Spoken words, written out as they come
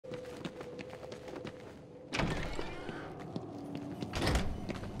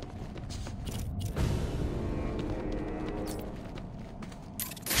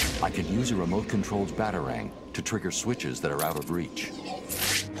I could use a remote-controlled batarang to trigger switches that are out of reach.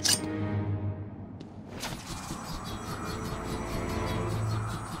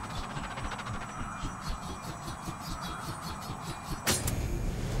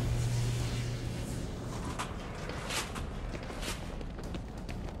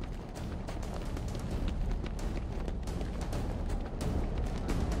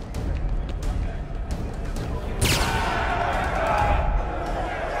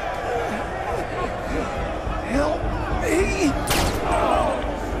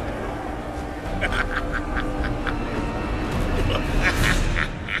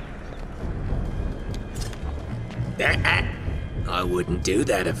 I wouldn't do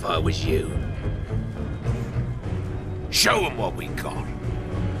that if I was you. Show 'em what we got.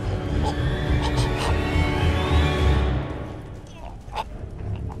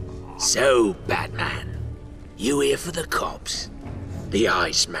 So, Batman, you here for the cops, the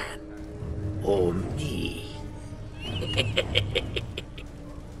Iceman, or me?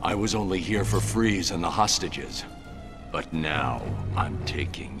 I was only here for Freeze and the hostages. But now, I'm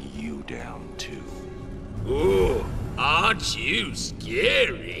taking you down too. Ooh, aren't you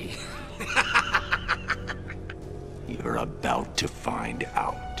scary? You're about to find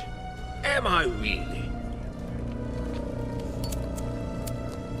out. Am I really?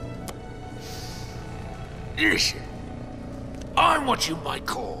 Listen, I'm what you might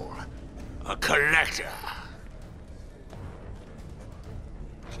call a collector.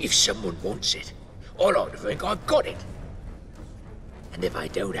 If someone wants it, I like to think I've got it. And if I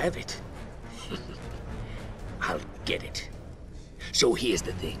don't have it, I'll get it. So here's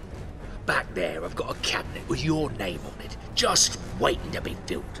the thing. Back there, I've got a cabinet with your name on it, just waiting to be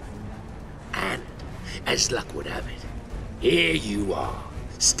filled. And, as luck would have it, here you are,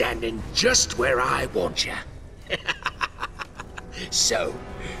 standing just where I want you. So,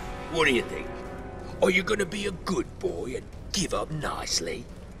 what do you think? Are you gonna be a good boy and give up nicely?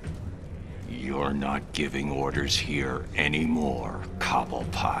 You're not giving orders here anymore,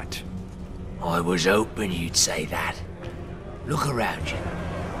 Cobblepot. I was hoping you'd say that. Look around you.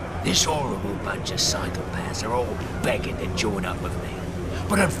 This horrible bunch of psychopaths are all begging to join up with me.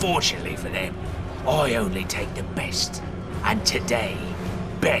 But unfortunately for them, I only take the best. And today,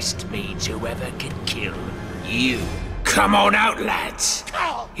 best means whoever can kill you. Come on out, lads.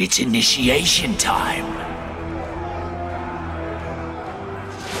 It's initiation time.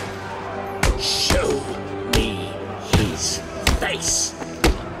 Show me his face.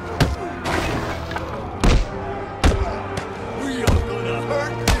 We are gonna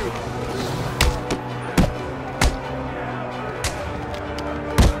hurt you.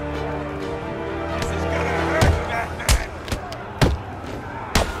 This is gonna hurt, Batman.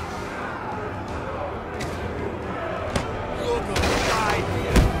 You're gonna die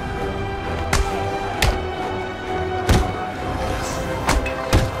here.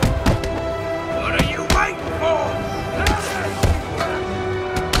 What are you waiting for?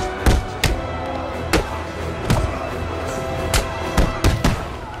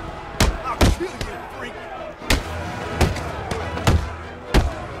 I'll kill you, freak.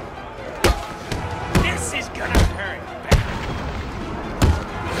 This is gonna hurt.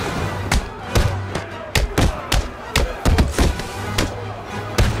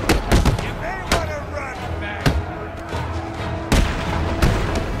 You may wanna run, man.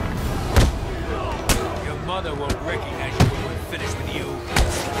 Your mother won't recognize you when we're finished with you.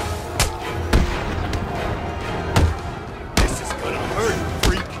 This is gonna hurt,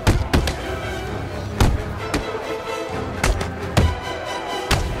 freak.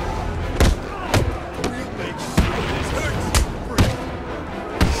 We'll make sure this hurts, freak.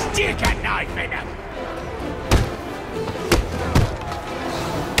 Stick a knife in him.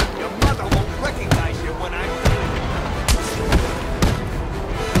 Your mother won't recognize you when I'm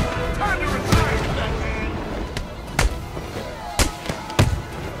time to retire, Batman.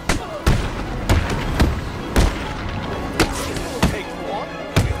 This won't take long.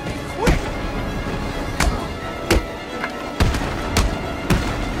 It'll be quick.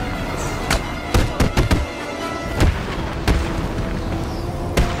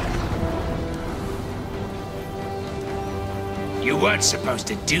 You weren't supposed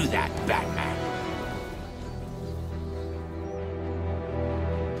to do that, Batman.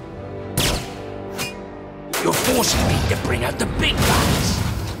 You're forcing me to bring out the big guns.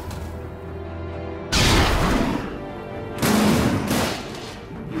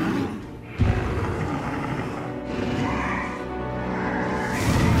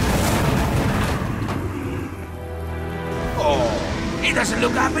 Oh, he doesn't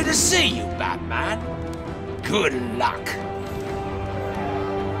look happy to see you, Batman. Good luck.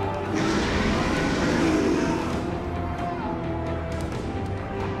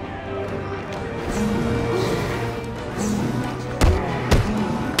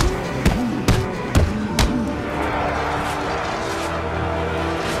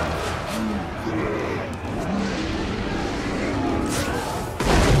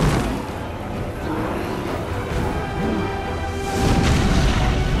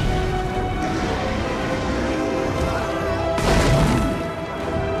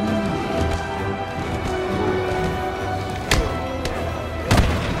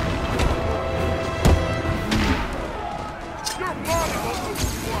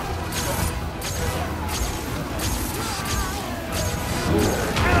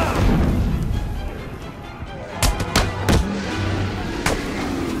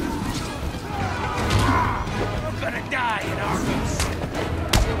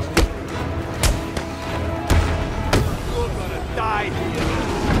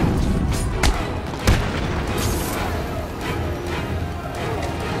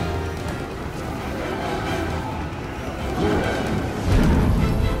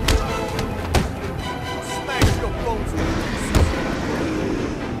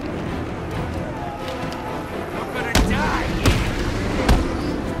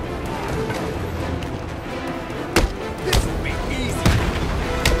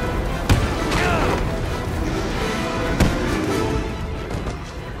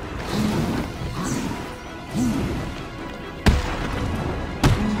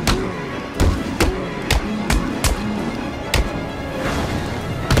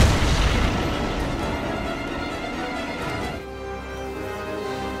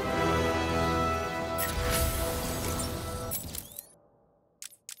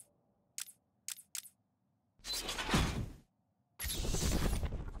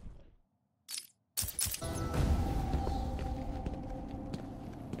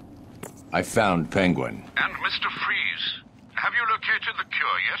 I found Penguin. And Mr. Freeze. Have you located the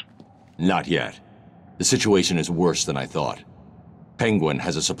cure yet? Not yet. The situation is worse than I thought. Penguin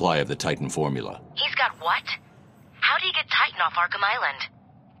has a supply of the Titan formula. He's got what? How do you get Titan off Arkham Island?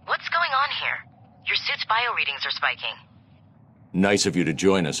 What's going on here? Your suit's bio readings are spiking. Nice of you to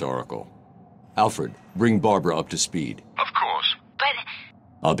join us, Oracle. Alfred, bring Barbara up to speed. Of course. But...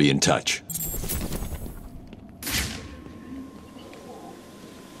 I'll be in touch.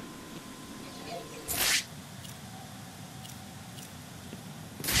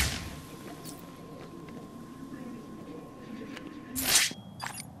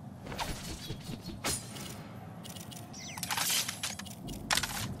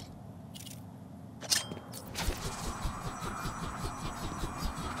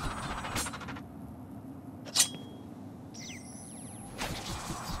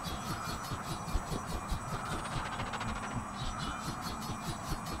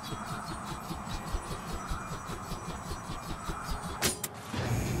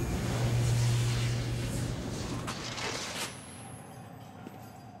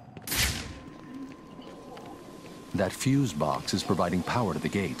 That fuse box is providing power to the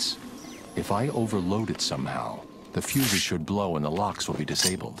gates. If I overload it somehow, the fuses should blow and the locks will be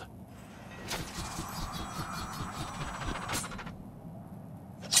disabled.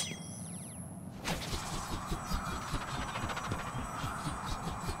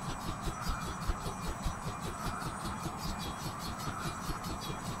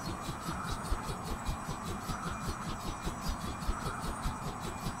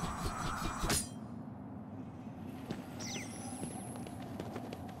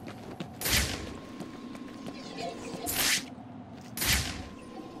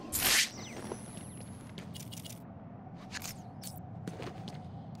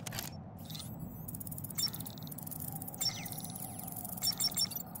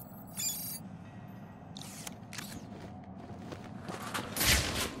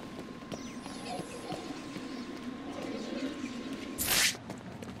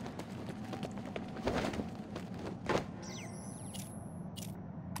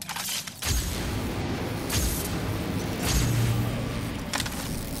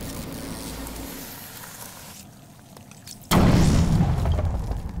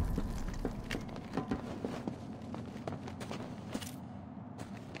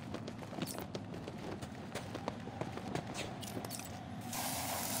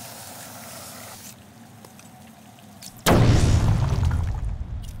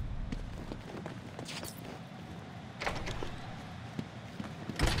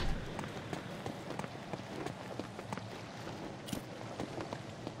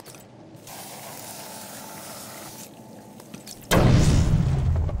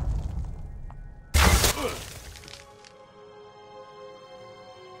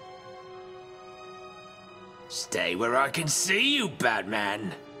 Stay where I can see you,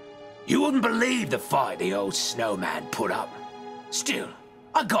 Batman. You wouldn't believe the fight the old snowman put up. Still,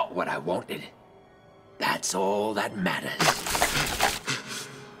 I got what I wanted. That's all that matters.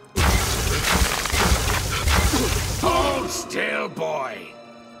 Hold still, boy.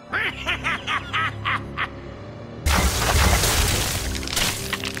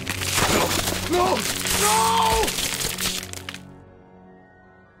 No! No!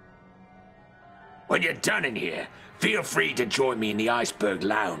 When you're done in here, feel free to join me in the Iceberg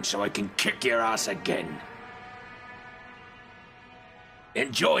Lounge so I can kick your ass again.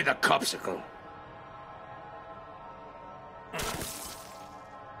 Enjoy the copsicle.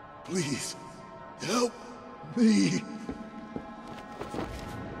 Please, help me.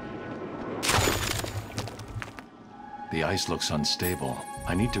 The ice looks unstable.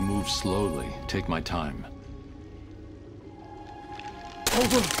 I need to move slowly, take my time.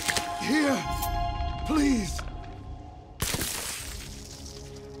 Over here, please.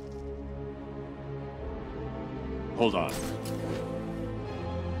 Hold on.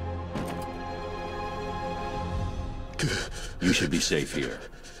 You should be safe here.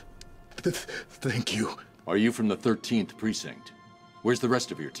 Thank you. Are you from the 13th Precinct? Where's the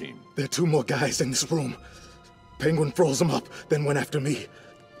rest of your team? There are two more guys in this room. Penguin froze them up, then went after me.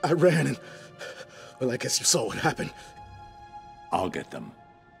 I ran and... well, I guess you saw what happened. I'll get them.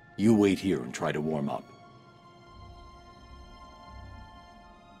 You wait here and try to warm up.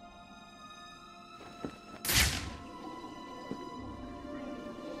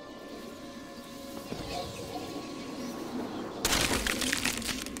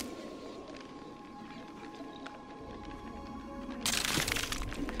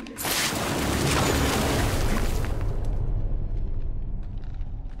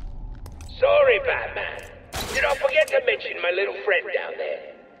 Sorry, Batman. Did I forget to mention my little friend down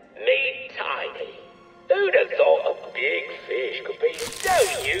there? Me tiny. Who'd have thought a big fish could be so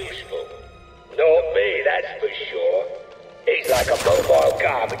useful? Not me, that's for sure. He's like a mobile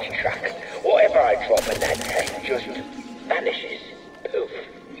garbage truck. Whatever I drop in that tank just vanishes. Poof.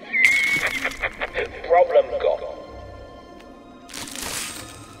 Problem gone.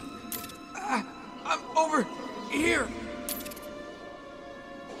 I'm over here.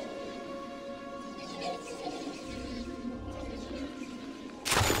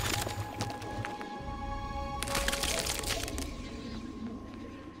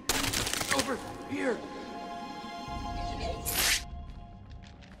 Over here.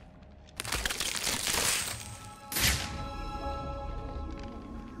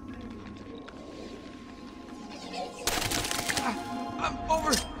 I'm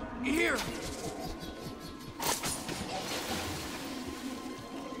over here.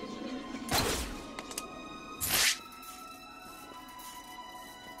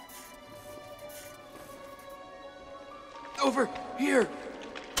 Over here.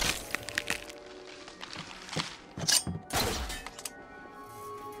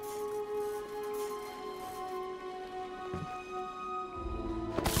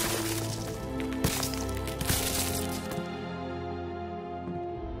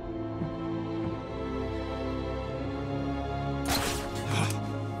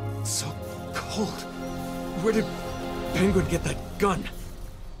 So cold. Where did Penguin get that gun?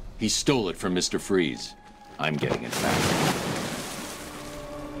 He stole it from Mr. Freeze. I'm getting it back.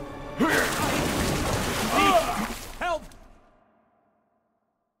 Help!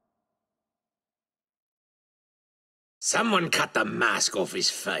 Someone cut the mask off his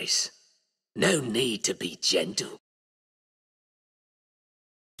face. No need to be gentle.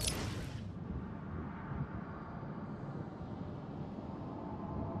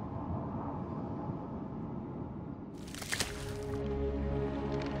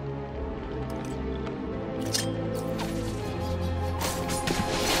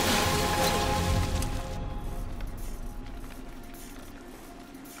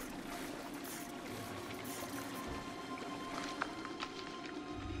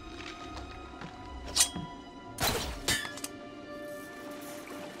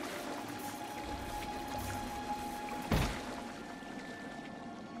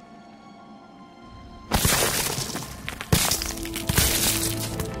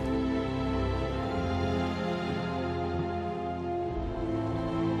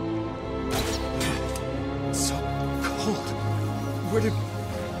 Where did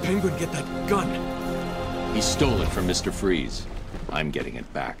Penguin get that gun? He stole it from Mr. Freeze. I'm getting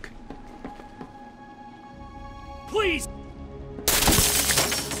it back. Please!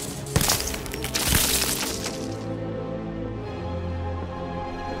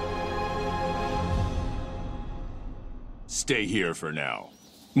 Stay here for now.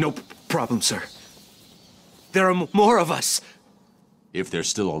 No problem, sir. There are more of us. If they're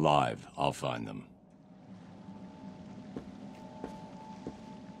still alive, I'll find them.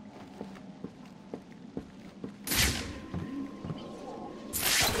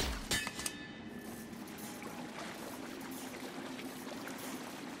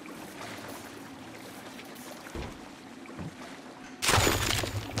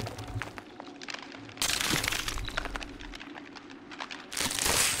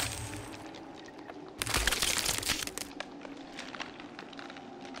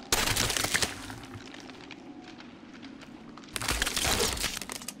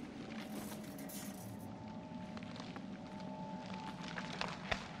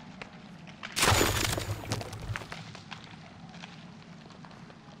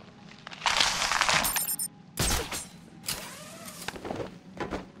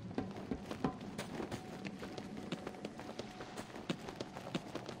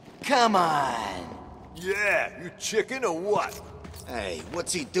 Come on! Yeah, you chicken or what? Hey,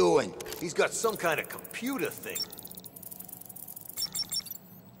 what's he doing? He's got some kind of computer thing.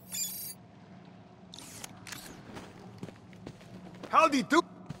 How'd he do?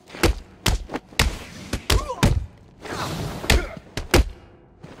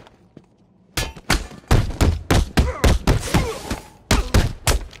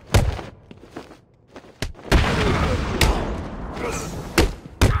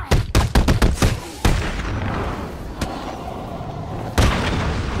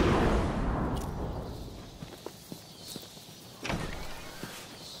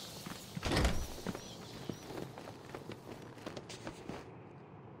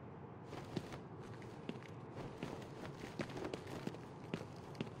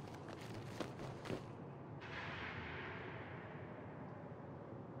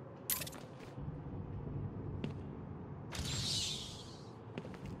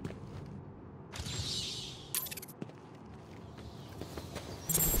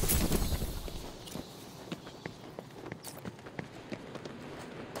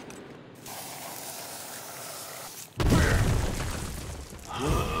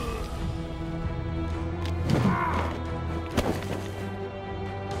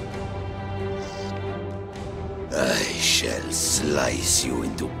 shall slice you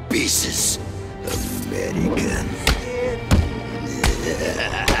into pieces, American.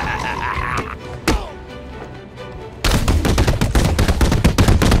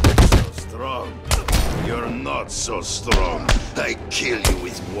 Strong. You're not so strong. I kill you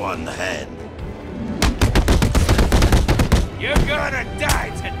with one hand. You're gonna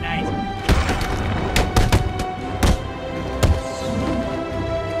die tonight!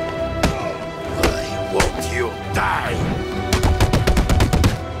 Why won't you die?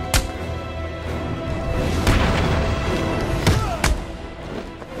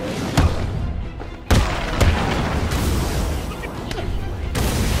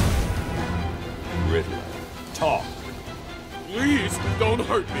 Riddler, talk. Please, don't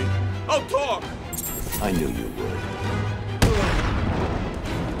hurt me. I'll talk. I knew you would.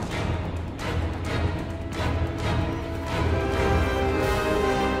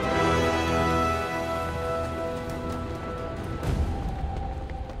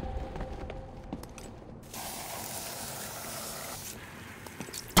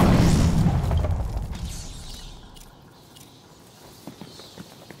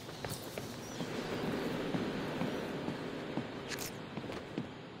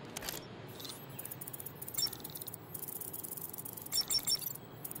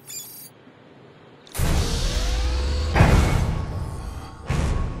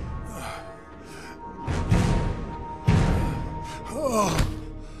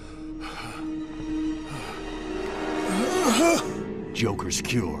 Joker's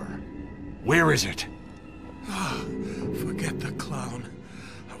cure. Where is it? Forget the clown.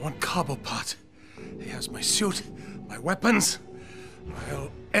 I want Cobblepot. He has my suit, my weapons.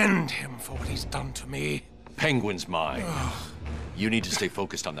 I'll end him for what he's done to me. Penguin's mine. You need to stay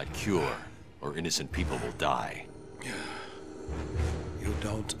focused on that cure, or innocent people will die. You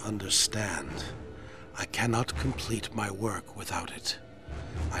don't understand. I cannot complete my work without it.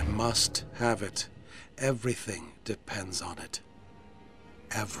 I must have it. Everything depends on it.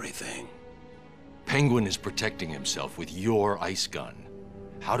 Everything. Penguin is protecting himself with your ice gun.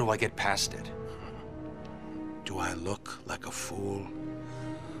 How do I get past it? Do I look like a fool?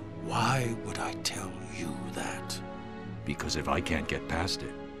 Why would I tell you that? Because if I can't get past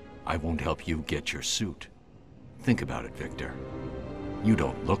it, I won't help you get your suit. Think about it, Victor. You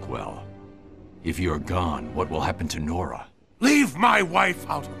don't look well. If you're gone, what will happen to Nora? Leave my wife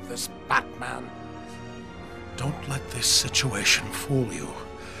out of this, Batman. Don't let this situation fool you.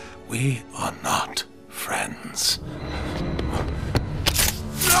 We are not friends.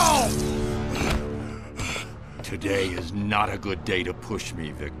 No! Today is not a good day to push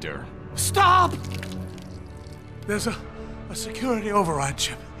me, Victor. Stop! There's a security override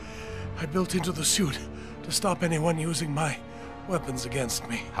chip I built into the suit to stop anyone using my weapons against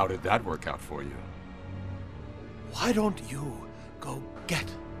me. How did that work out for you? Why don't you go get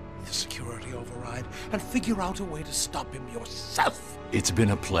the security override and figure out a way to stop him yourself? It's been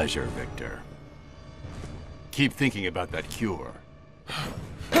a pleasure, Victor. Keep thinking about that cure.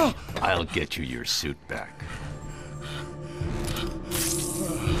 I'll get you your suit back.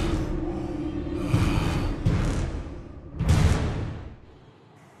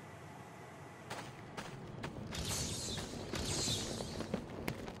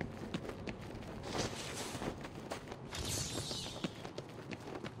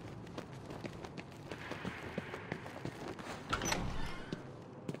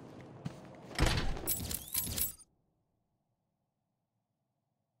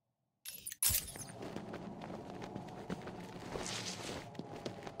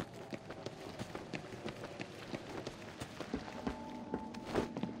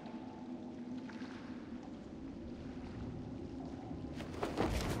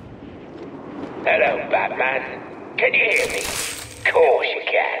 Hello, Batman. Can you hear me? Course you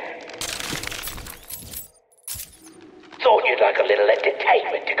can. Thought you'd like a little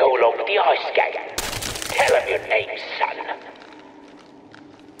entertainment to go along with the ice skate. Tell him your name, son.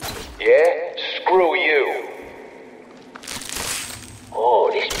 Yeah? Screw you. Oh,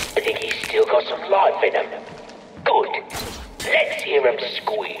 this piggy's still got some life in him. Good. Let's hear him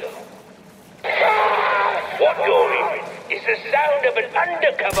squeal. What you're hearing is the sound of an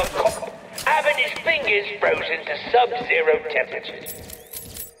undercover cop having his fingers frozen to sub-zero temperatures.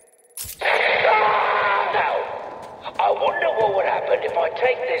 Now, I wonder what would happen if I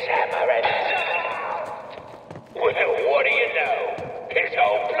take this hammer and... Well, what do you know? His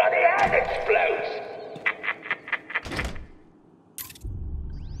whole bloody hand explodes!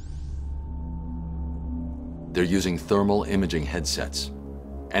 They're using thermal imaging headsets.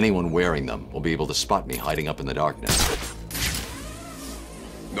 Anyone wearing them will be able to spot me hiding up in the darkness.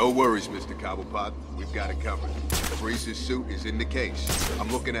 No worries, Mr. Cobblepot. We've got it covered. Freeze's suit is in the case.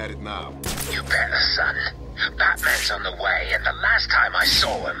 I'm looking at it now. You better, son. Batman's on the way, and the last time I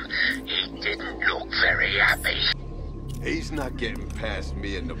saw him, he didn't look very happy. He's not getting past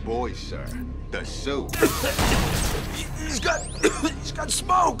me and the boys, sir. The suit. He's got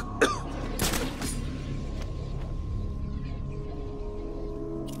smoke!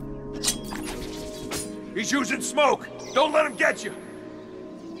 He's using smoke! Don't let him get you!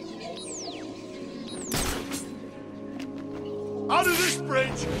 Out of this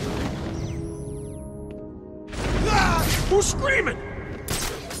bridge! Ah! Who's screaming?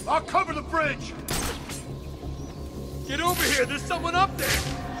 I'll cover the bridge! Get over here, there's someone up there!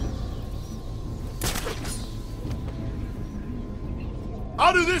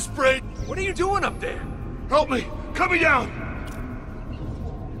 Out of this bridge! What are you doing up there? Help me! Cut me down!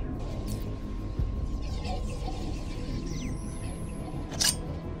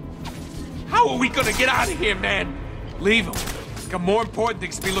 How are we gonna get out of here, man? Leave him. Got more important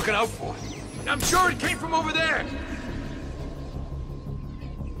things to be looking out for. I'm sure it came from over there.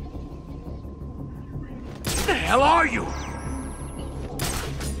 What the hell are you?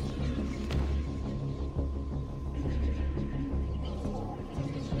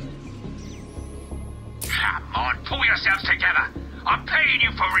 Come on, pull yourselves together. I'm paying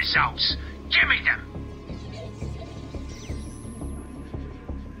you for results. Give me them.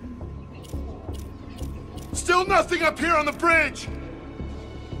 Still nothing up here on the bridge!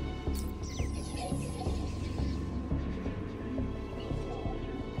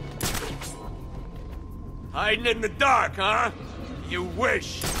 Hiding in the dark, huh? You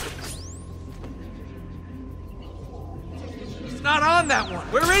wish. He's not on that one.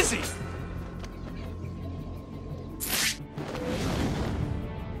 Where is he?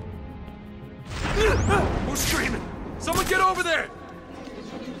 Who's screaming? Someone get over there!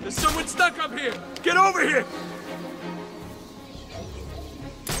 There's someone stuck up here! Get over here!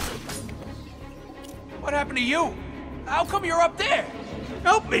 What happened to you? How come you're up there?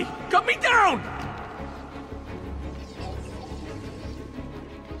 Help me! Cut me down!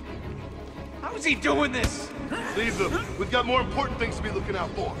 How is he doing this? Leave them. We've got more important things to be looking out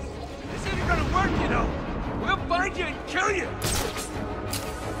for. This isn't gonna work, you know. We'll find you and kill you.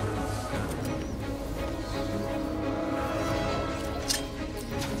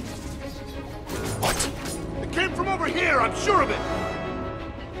 What? It came from over here, I'm sure of it.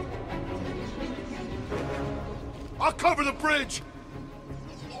 I'll cover the bridge.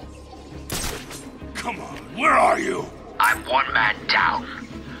 Come on, where are you? I'm one man down.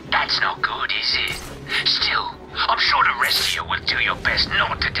 That's not good, is it? Still, I'm sure the rest of you will do your best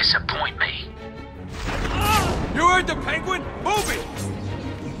not to disappoint me. You heard the Penguin? Move it!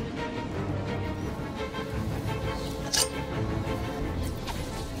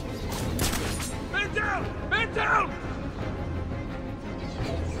 Man down! Man down!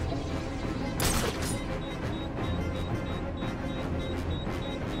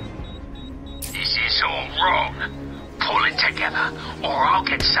 This is all wrong. Pull it together, or I'll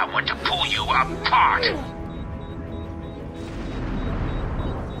get someone to pull you apart.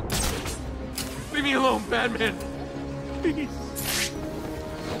 Leave me alone, Batman. Please.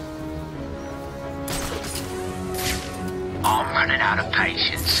 I'm running out of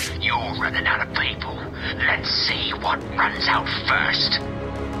patience. You're running out of people. Let's see what runs out first.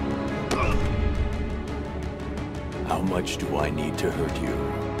 How much do I need to hurt you?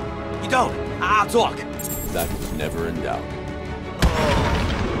 You don't. I'll talk. That was never in doubt.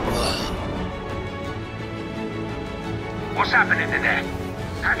 What's happening in there?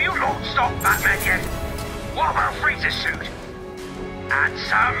 Have you lot stopped Batman yet? What about Freeze's suit?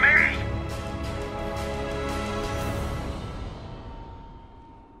 Answer me!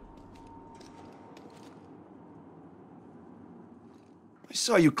 I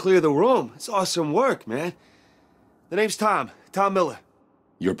saw you clear the room. It's awesome work, man. The name's Tom. Tom Miller.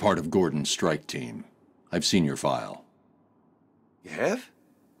 You're part of Gordon's strike team. I've seen your file. You have?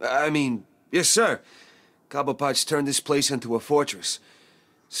 I mean, yes, sir. Cobblepot's turned this place into a fortress.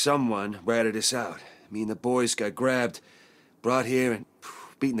 Someone ratted us out. Me and the boys got grabbed, brought here, and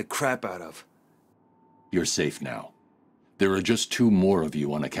beaten the crap out of. You're safe now. There are just 2 more of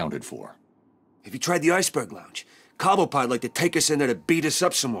you unaccounted for. Have you tried the Iceberg Lounge? Cobblepot'd like to take us in there to beat us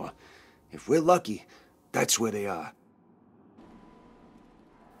up some more. If we're lucky, that's where they are.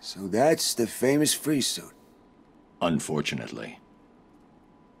 So that's the famous Freeze suit. Unfortunately.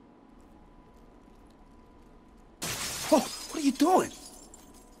 Oh, what are you doing?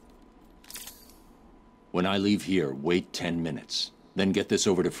 When I leave here, wait 10 minutes. Then get this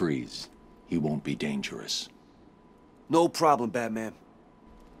over to Freeze. He won't be dangerous. No problem, Batman.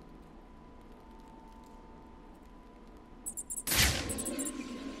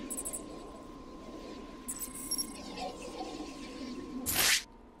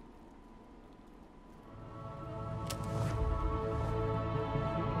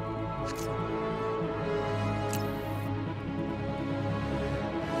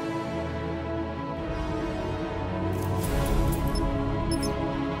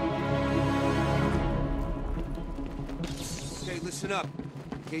 Okay, listen up.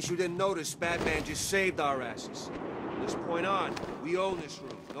 In case you didn't notice, Batman just saved our asses. From this point on, we own this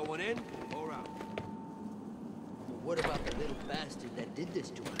room. No one in or out. What about the little bastard that did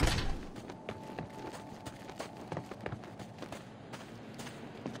this to us?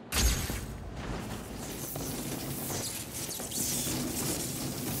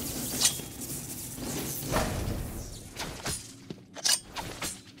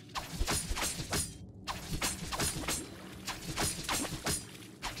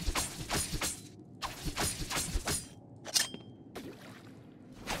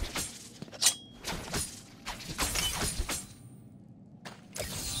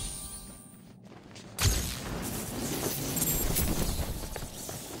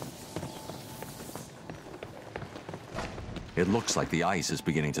 It looks like the ice is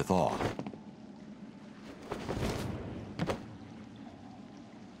beginning to thaw.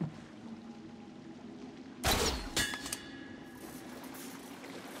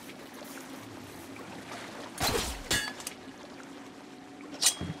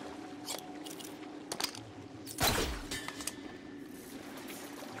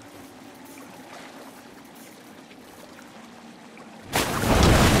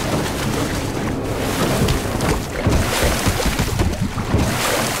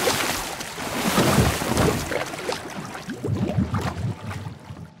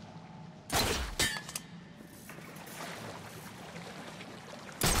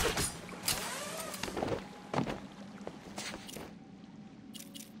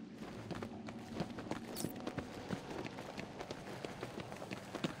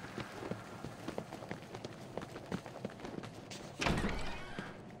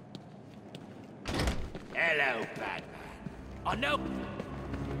 Hello, Batman. I know...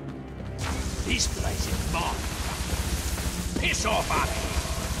 This place is mine. Piss off out of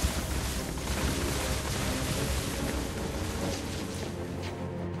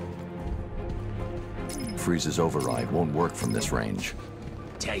here. Freeze's override won't work from this range.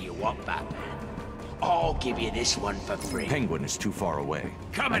 Tell you what, Batman. I'll give you this one for free. Penguin is too far away.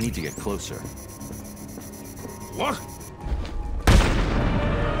 Come on. I need to get closer. What?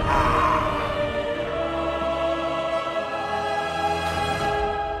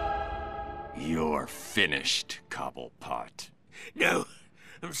 You're finished, Cobblepot. No,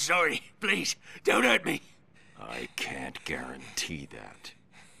 I'm sorry. Please, don't hurt me. I can't guarantee that.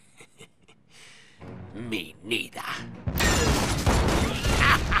 Me neither.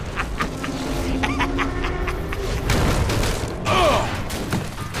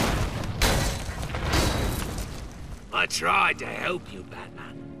 I tried to help you,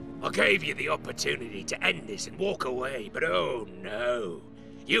 Batman. I gave you the opportunity to end this and walk away, but oh no.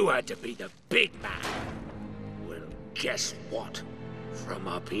 You had to be the big man. Well, guess what? From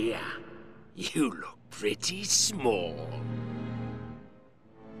up here, you look pretty small.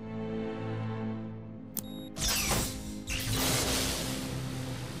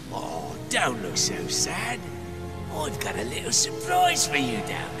 Oh, don't look so sad. I've got a little surprise for you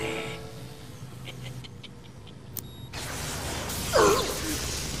down there.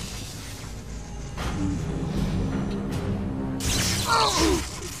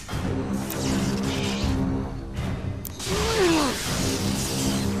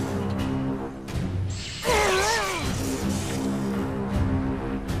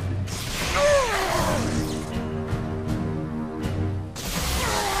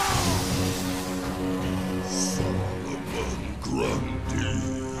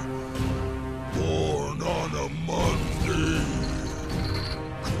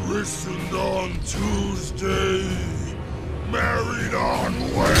 Christened on Tuesday, married on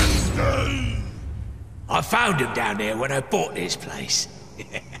Wednesday. I found him down there when I bought this place.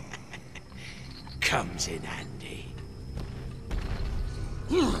 Comes in handy.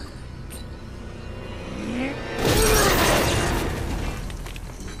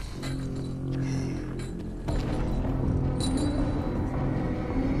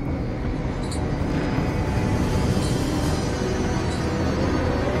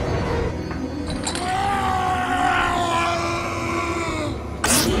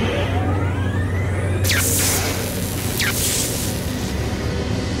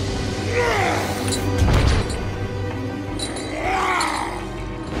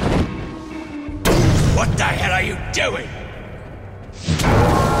 What the hell are you doing?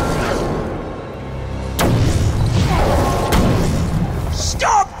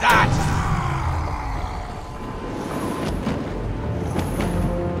 Stop that!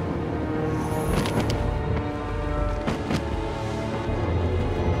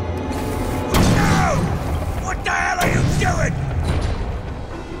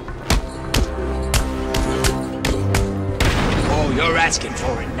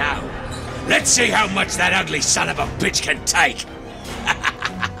 Now, let's see how much that ugly son of a bitch can take.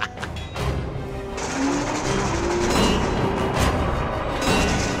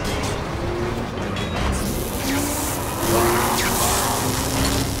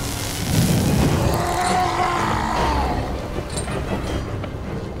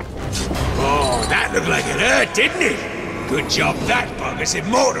 Oh, that looked like it hurt, didn't it? Good job that bugger's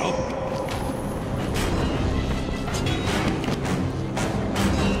immortal.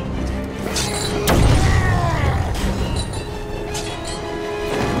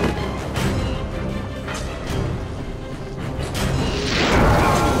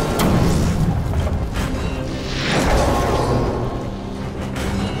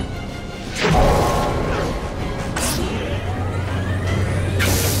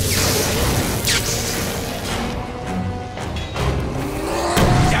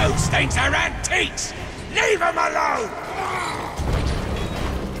 Things are antiques! Leave them alone!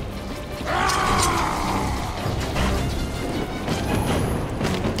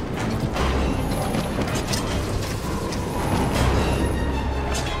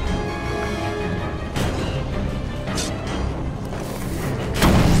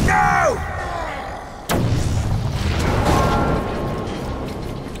 No!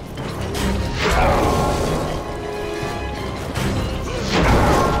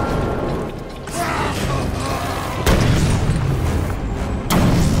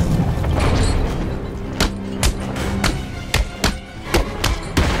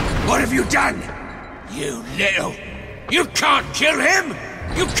 What have you done? You little... You can't kill him!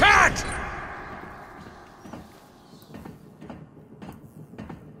 You can't!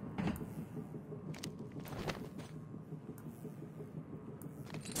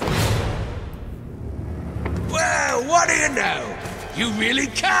 Well, what do you know? You really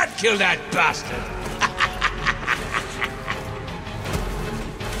can't kill that bastard!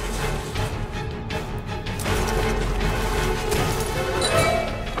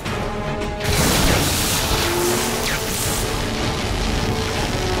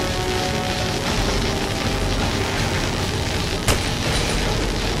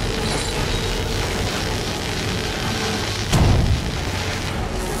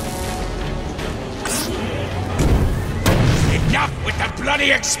 Enough with the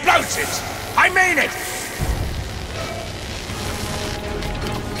bloody explosives! I mean it!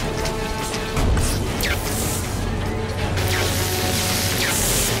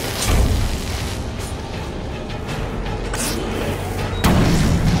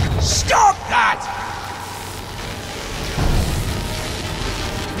 Stop that!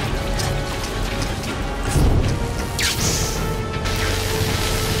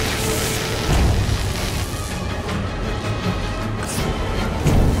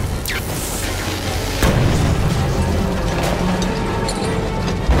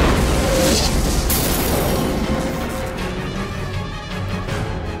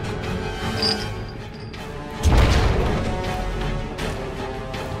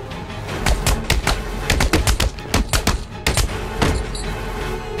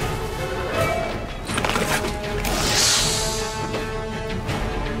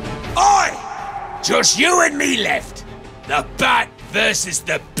 Just you and me left. The bat versus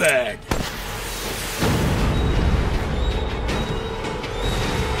the bird.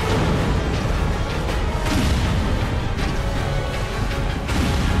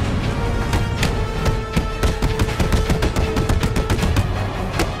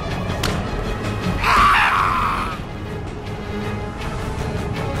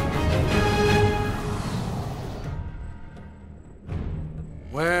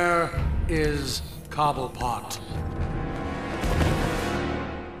 Where is Cobblepot?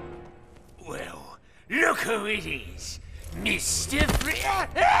 Well, look who it is. Mr.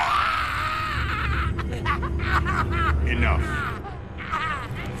 Enough.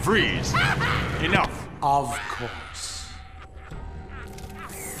 Freeze! Enough! Of course.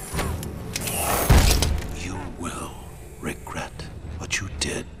 You will regret what you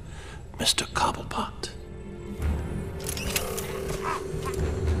did, Mr. Cobblepot.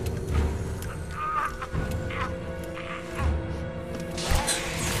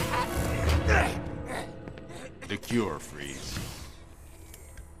 The cure, Freeze.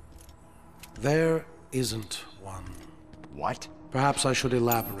 There isn't one. What? Perhaps I should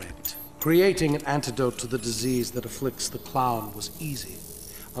elaborate. Creating an antidote to the disease that afflicts the clown was easy.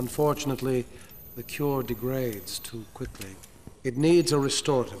 Unfortunately, the cure degrades too quickly. It needs a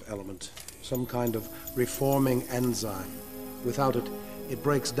restorative element, some kind of reforming enzyme. Without it, it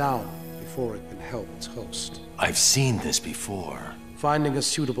breaks down before it can help its host. I've seen this before. Finding a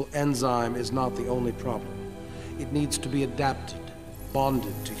suitable enzyme is not the only problem. It needs to be adapted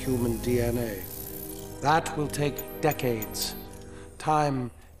bonded to human DNA. That will take decades. Time,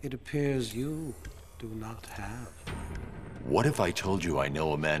 it appears you do not have. What if I told you I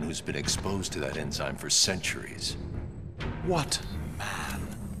know a man who's been exposed to that enzyme for centuries? What man?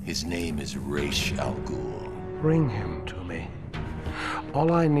 His name is Ra's al Ghul. Bring him to me.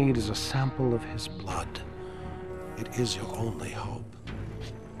 All I need is a sample of his blood. It is your only hope.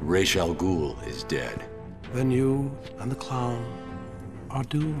 Ra's al Ghul is dead. Then you and the clown are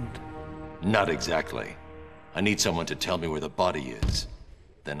doomed. Not exactly. I need someone to tell me where the body is.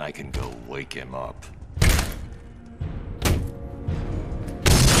 Then I can go wake him up.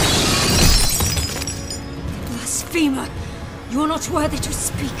 Blasphemer! You are not worthy to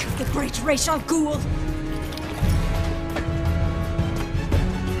speak of the great Ra's al Ghul!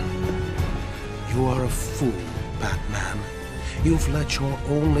 You are a fool, Batman. You've let your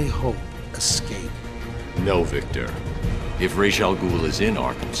only hope escape. No, Victor. If Ra's al Ghul is in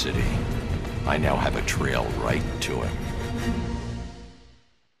Arkham City, I now have a trail right to him.